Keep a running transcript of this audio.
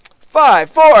5,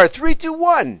 4, 3, 2,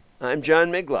 1. I'm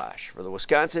John Miglosh for the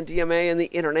Wisconsin DMA and the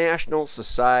International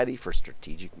Society for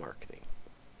Strategic Marketing.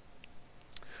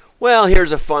 Well,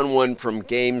 here's a fun one from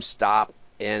GameStop,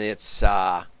 and it's,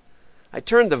 I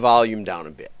turned the volume down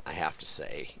a bit, I have to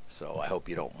say, so I hope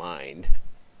you don't mind.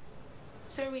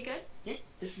 So are we good? Yeah,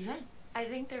 this is it. I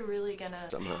think they're really gonna...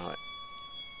 Somehow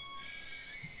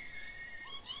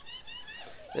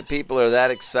the people are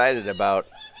that excited about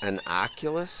an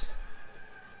Oculus.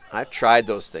 I've tried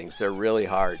those things. They're really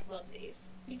hard. I love these.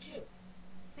 Me too.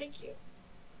 Thank you.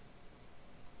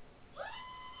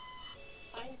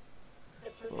 I'm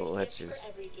the perfect gift for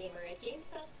every gamer at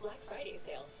GameStop's Black Friday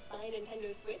sale. Buy a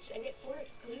Nintendo Switch and get 4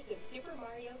 exclusive Super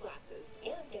Mario glasses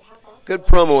and get half off. Good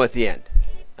promo at the end.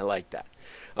 I like that.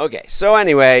 Okay, so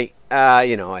anyway,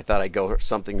 I thought I'd go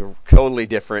something totally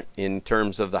different in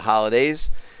terms of the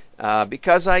holidays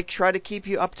because I try to keep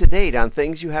you up to date on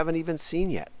things you haven't even seen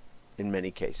yet in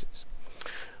many cases.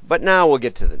 But now we'll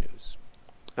get to the news.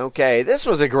 Okay, this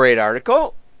was a great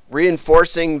article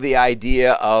reinforcing the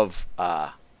idea of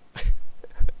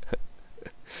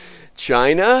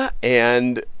China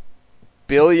and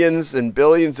billions and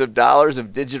billions of dollars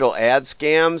of digital ad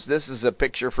scams. This is a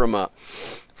picture from a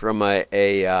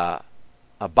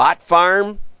bot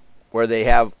farm where they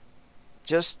have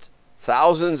just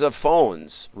thousands of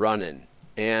phones running,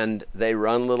 and they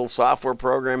run a little software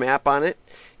program app on it,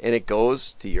 and it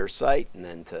goes to your site and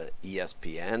then to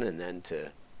ESPN and then to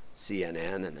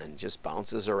CNN and then just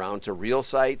bounces around to real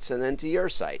sites and then to your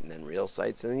site and then real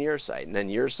sites and then your site, and then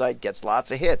your site gets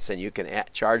lots of hits and you can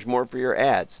charge more for your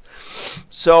ads.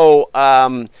 So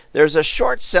there's a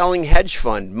short-selling hedge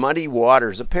fund, Muddy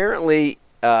Waters. Apparently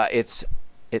it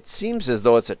seems as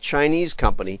though it's a Chinese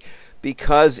company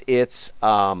because its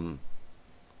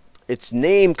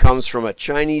name comes from a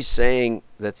Chinese saying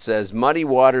that says, muddy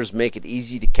waters make it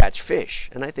easy to catch fish.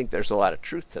 And I think there's a lot of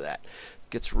truth to that. It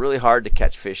gets really hard to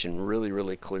catch fish in really,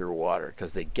 really clear water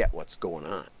because they get what's going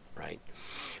on, right?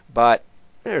 But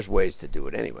there's ways to do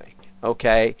it anyway,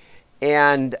 okay?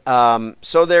 And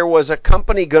so there was a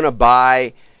company going to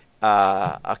buy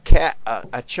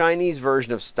a Chinese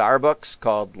version of Starbucks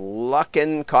called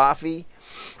Luckin Coffee.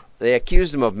 They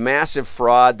accused them of massive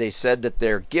fraud. They said that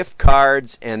their gift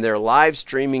cards and their live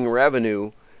streaming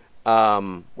revenue,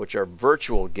 which are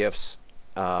virtual gifts,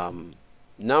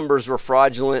 numbers were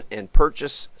fraudulent, and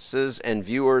purchases and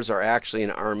viewers are actually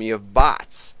an army of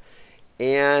bots.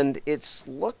 And it's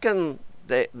looking,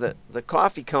 the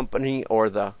coffee company or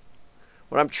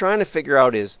what I'm trying to figure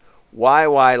out is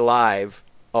YY Live.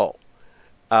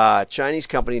 Chinese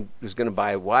company was going to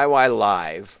buy YY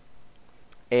Live.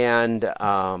 And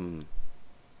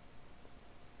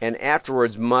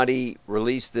afterwards, Muddy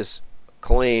released this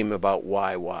claim about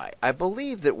YY. I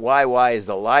believe that YY is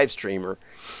the live streamer,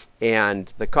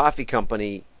 and the coffee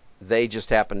company, they just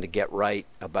happened to get right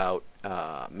about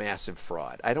massive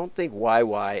fraud. I don't think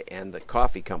YY and the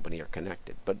coffee company are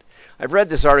connected, but I've read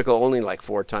this article only like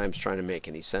 4 times trying to make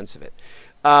any sense of it.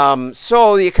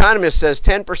 So The Economist says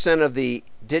 10% of the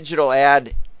digital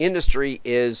ad industry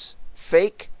is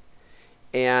fake.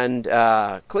 And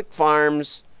click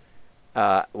farms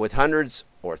with hundreds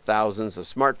or thousands of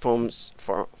smartphones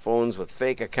phones with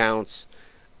fake accounts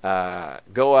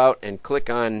go out and click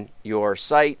on your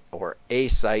site or a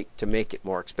site to make it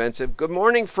more expensive. Good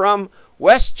morning from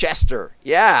Westchester.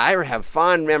 Yeah, I have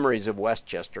fond memories of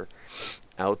Westchester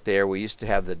out there. We used to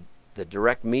have the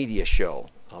direct media show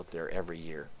out there every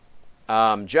year.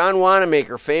 John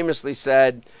Wanamaker famously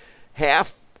said,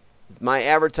 half my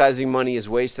advertising money is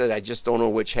wasted. I just don't know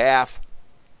which half.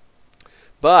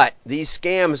 But these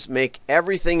scams make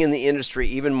everything in the industry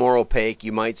even more opaque.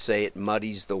 You might say it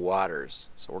muddies the waters.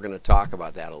 So we're going to talk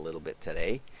about that a little bit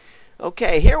today.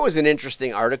 Okay, here was an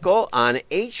interesting article on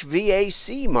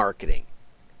HVAC marketing.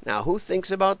 Now, who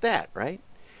thinks about that, right?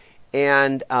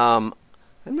 And I'm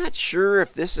not sure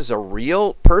if this is a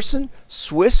real person.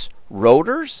 Swiss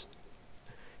Rotors?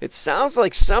 It sounds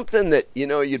like something that,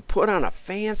 you'd put on a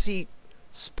fancy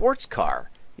sports car.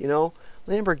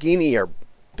 Lamborghini are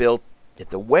built at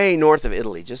the way north of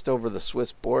Italy, just over the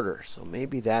Swiss border. So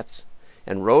maybe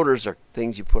and rotors are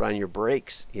things you put on your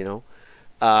brakes,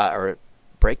 or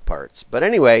brake parts. But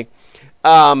anyway,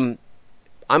 I'm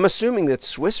assuming that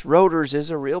Swiss Rotors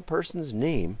is a real person's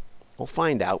name. We'll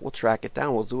find out. We'll track it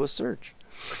down. We'll do a search.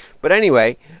 But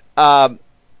anyway,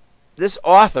 this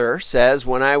author says,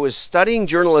 when I was studying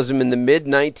journalism in the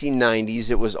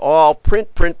mid-1990s, it was all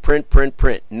print, print, print, print,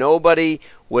 print. Nobody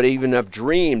would even have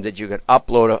dreamed that you could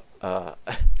upload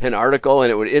an article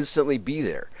and it would instantly be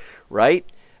there, right?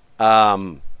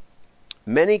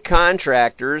 many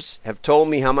contractors have told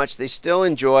me how much they still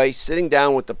enjoy sitting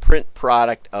down with the print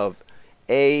product of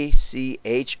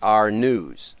ACHR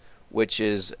News, which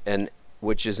is an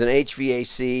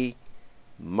HVAC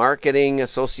Marketing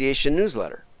Association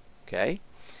newsletter. Okay,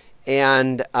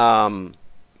 and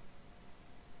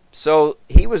so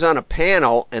he was on a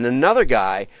panel, and another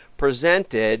guy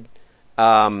presented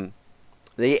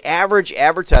the average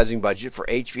advertising budget for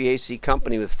HVAC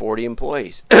company with 40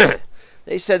 employees.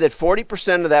 They said that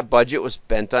 40% of that budget was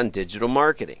spent on digital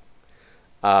marketing.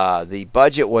 The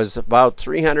budget was about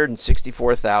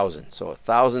 $364,000, so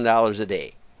 $1,000 a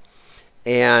day.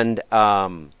 And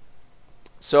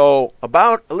so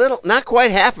about a little, not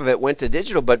quite half of it went to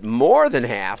digital, but more than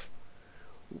half.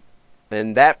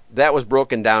 And that was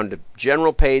broken down to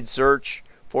general paid search,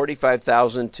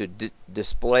 $45,000 to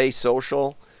display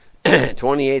social,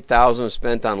 $28,000 was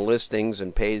spent on listings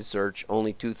and paid search,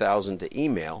 only $2,000 to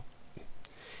email.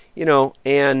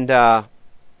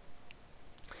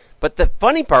 But the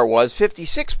funny part was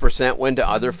 56% went to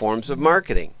other forms of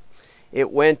marketing. It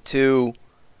went to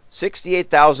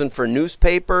 $68,000 for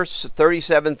newspapers,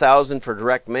 $37,000 for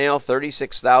direct mail,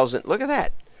 $36,000. Look at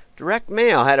that. Direct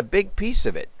mail had a big piece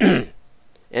of it.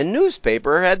 And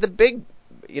newspaper had the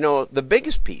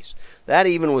biggest piece. That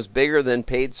even was bigger than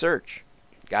paid search.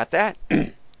 Got that?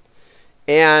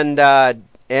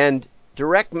 And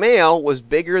direct mail was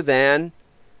bigger than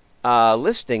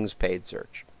listings paid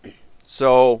search.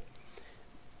 So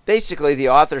basically the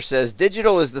author says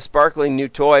digital is the sparkling new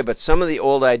toy, but some of the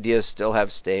old ideas still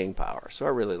have staying power. So I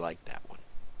really like that one,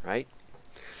 right?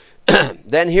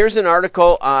 Then here's an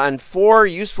article on 4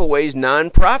 useful ways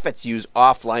nonprofits use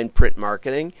offline print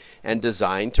marketing and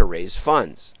design to raise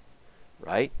funds,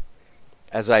 right?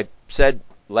 As I said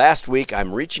last week,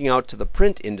 I'm reaching out to the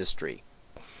print industry.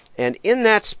 And in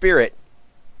that spirit,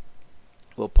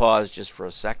 we'll pause just for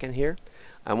a second here.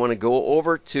 I want to go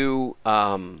over to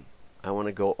the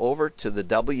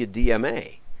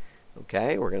WDMA.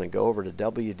 Okay, we're going to go over to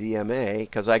WDMA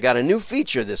because I got a new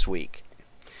feature this week.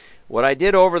 What I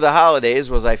did over the holidays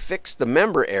was I fixed the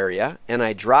member area and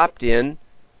I dropped in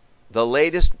the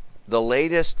latest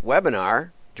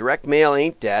webinar, Direct Mail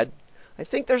Ain't Dead. I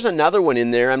think there's another one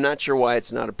in there. I'm not sure why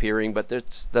it's not appearing, but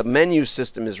the menu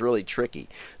system is really tricky.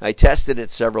 I tested it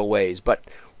several ways. But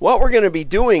what we're going to be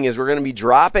doing is we're going to be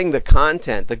dropping the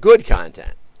content, the good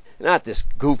content, not this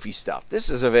goofy stuff. This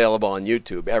is available on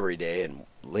YouTube every day and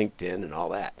LinkedIn and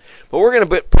all that. But we're going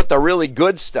to put the really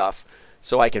good stuff,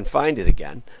 so I can find it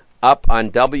again, up on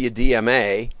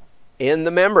WDMA in the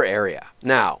member area.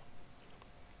 Now,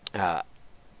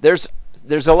 there's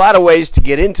a lot of ways to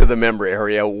get into the member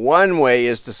area. One way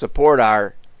is to support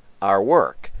our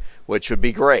work, which would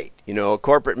be great. A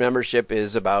corporate membership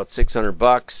is about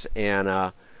 $600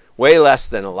 and way less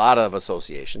than a lot of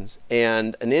associations,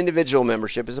 and an individual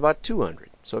membership is about $200.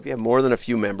 So if you have more than a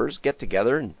few members, get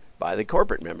together and buy the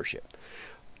corporate membership.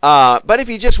 But if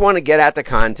you just want to get at the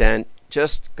content,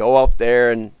 just go up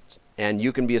there and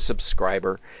you can be a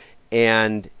subscriber,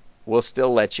 and we'll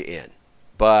still let you in.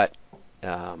 But we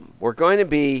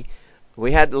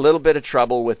had a little bit of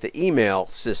trouble with the email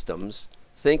systems,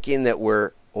 thinking that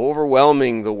we're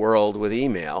overwhelming the world with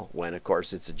email, when of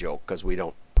course it's a joke because we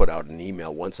don't put out an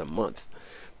email once a month.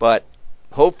 But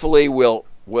hopefully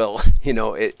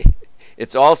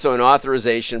it's also an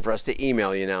authorization for us to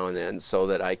email you now and then so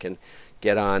that I can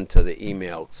get on to the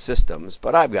email systems.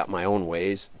 But I've got my own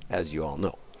ways, as you all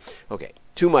know. Okay,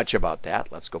 too much about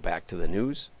that. Let's go back to the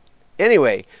news.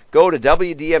 Anyway, go to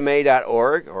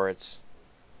WDMA.org, or it's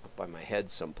up by my head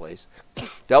someplace,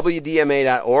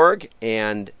 WDMA.org,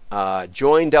 and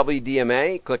join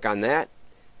WDMA. Click on that,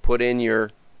 put in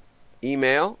your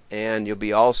email, and you'll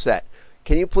be all set.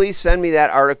 Can you please send me that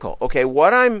article? Okay,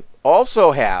 what I'm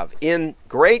also have in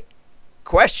great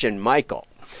question, Michael,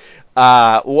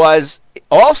 was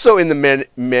also in the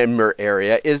member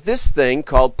area is this thing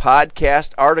called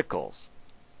podcast articles.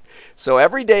 So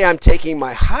every day I'm taking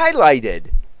my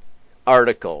highlighted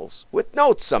articles with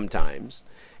notes sometimes,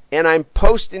 and I'm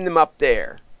posting them up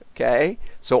there. Okay?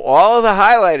 So all of the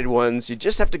highlighted ones, you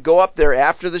just have to go up there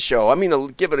after the show. I mean,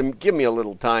 give me a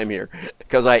little time here,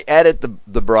 because I edit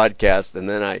the broadcast, and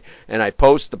then I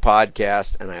post the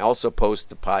podcast, and I also post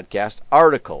the podcast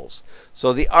articles.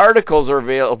 So the articles are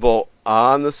available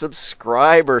on the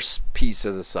subscribers piece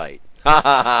of the site.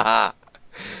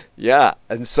 Yeah,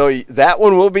 and so that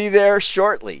one will be there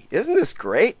shortly. Isn't this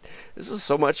great? This is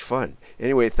so much fun.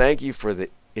 Anyway, thank you for the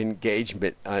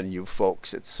engagement on you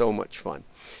folks. It's so much fun.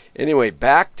 Anyway,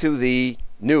 back to the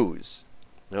news.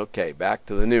 Okay, back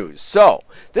to the news. So,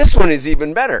 this one is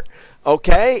even better.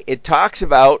 Okay, it talks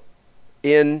about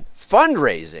in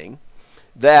fundraising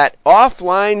that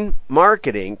offline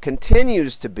marketing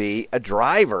continues to be a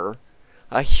driver,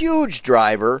 a huge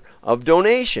driver of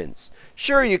donations.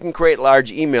 Sure, you can create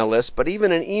large email lists, but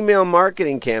even an email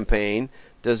marketing campaign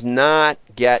does not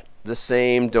get the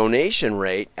same donation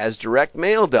rate as direct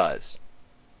mail does.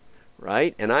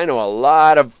 Right? And I know a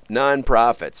lot of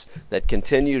nonprofits that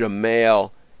continue to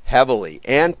mail heavily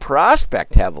and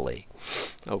prospect heavily.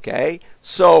 Okay?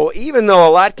 So even though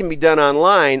a lot can be done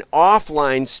online,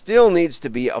 offline still needs to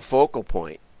be a focal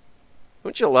point.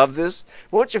 Don't you love this?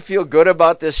 Won't you feel good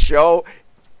about this show?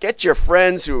 Get your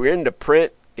friends who are into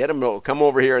print, get them to come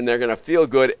over here, and they're going to feel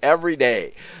good every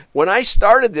day. When I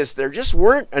started this, there just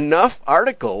weren't enough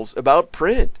articles about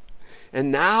print.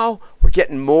 And now we're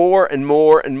getting more and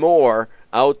more and more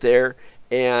out there.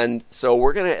 And so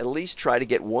we're going to at least try to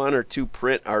get 1 or 2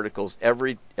 print articles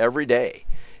every day.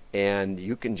 And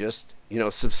you can just,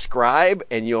 subscribe,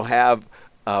 and you'll have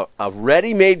a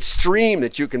ready-made stream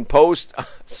that you can post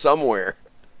somewhere.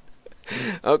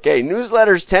 Okay,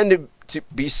 newsletters tend to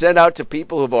be sent out to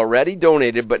people who have already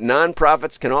donated, but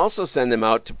nonprofits can also send them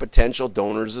out to potential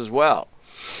donors as well.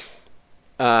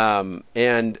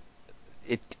 And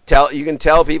you can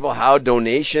tell people how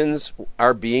donations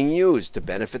are being used to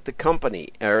benefit the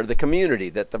company or the community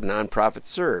that the nonprofit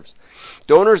serves.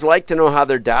 Donors like to know how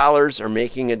their dollars are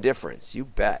making a difference. You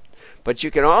bet. But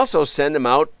you can also send them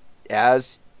out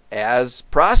as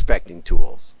prospecting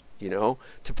tools, to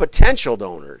potential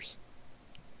donors.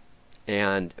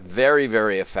 And very,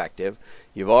 very effective.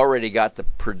 You've already got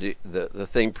the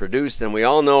thing produced, and we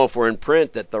all know if we're in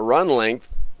print that the run length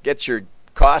gets your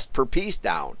cost per piece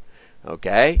down.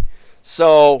 Okay?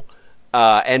 So,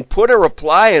 and put a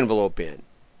reply envelope in.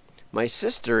 My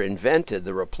sister invented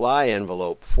the reply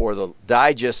envelope for the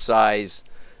digest size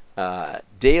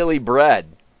daily bread.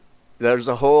 There's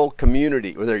a whole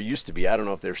community, or there used to be, I don't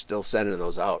know if they're still sending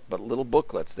those out, but little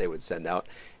booklets they would send out.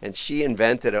 And she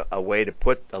invented a way to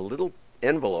put a little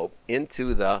envelope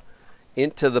into the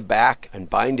back and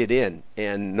bind it in.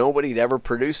 And nobody'd ever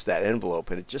produced that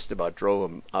envelope, and it just about drove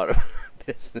them out of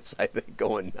business, I think,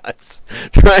 going nuts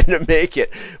trying to make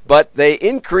it. But they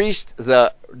increased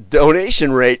the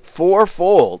donation rate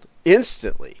 4-fold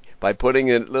instantly by putting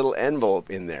a little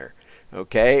envelope in there.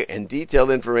 Okay, and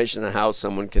detailed information on how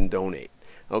someone can donate.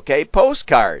 Okay,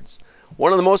 postcards.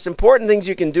 One of the most important things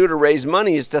you can do to raise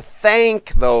money is to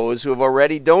thank those who have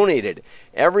already donated.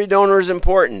 Every donor is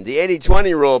important. The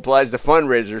 80-20 rule applies to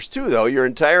fundraisers too, though. Your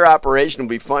entire operation will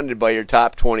be funded by your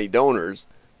top 20 donors.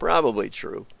 Probably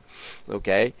true.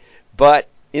 Okay, but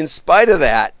in spite of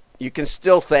that, you can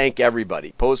still thank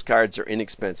everybody. Postcards are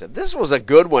inexpensive. This was a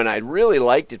good one. I really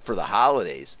liked it for the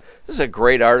holidays. This is a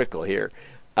great article here.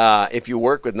 If you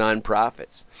work with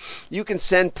nonprofits, you can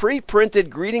send pre-printed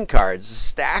greeting cards, a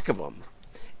stack of them,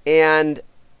 and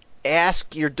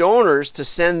ask your donors to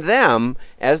send them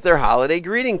as their holiday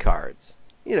greeting cards.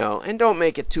 And don't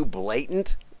make it too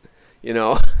blatant.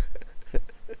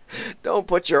 Don't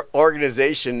put your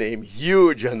organization name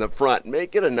huge on the front.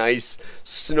 Make it a nice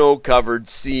snow-covered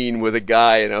scene with a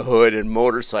guy in a hood and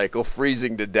motorcycle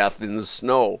freezing to death in the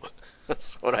snow.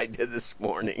 That's what I did this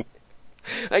morning.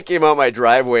 I came out my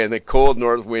driveway and the cold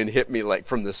north wind hit me like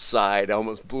from the side,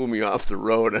 almost blew me off the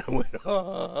road, and I went,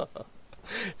 oh.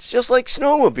 It's just like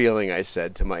snowmobiling, I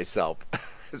said to myself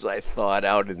as I thawed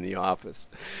out in the office.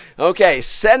 Okay,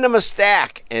 send them a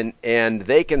stack, and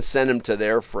they can send them to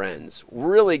their friends.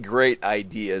 Really great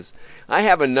ideas. I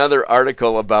have another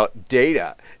article about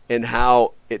data and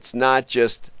how it's not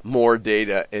just more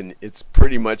data and it's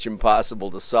pretty much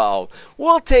impossible to solve.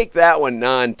 We'll take that one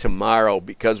on tomorrow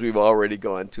because we've already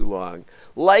gone too long.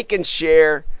 Like and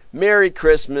share. Merry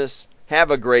Christmas.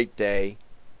 Have a great day.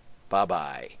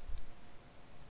 Bye-bye.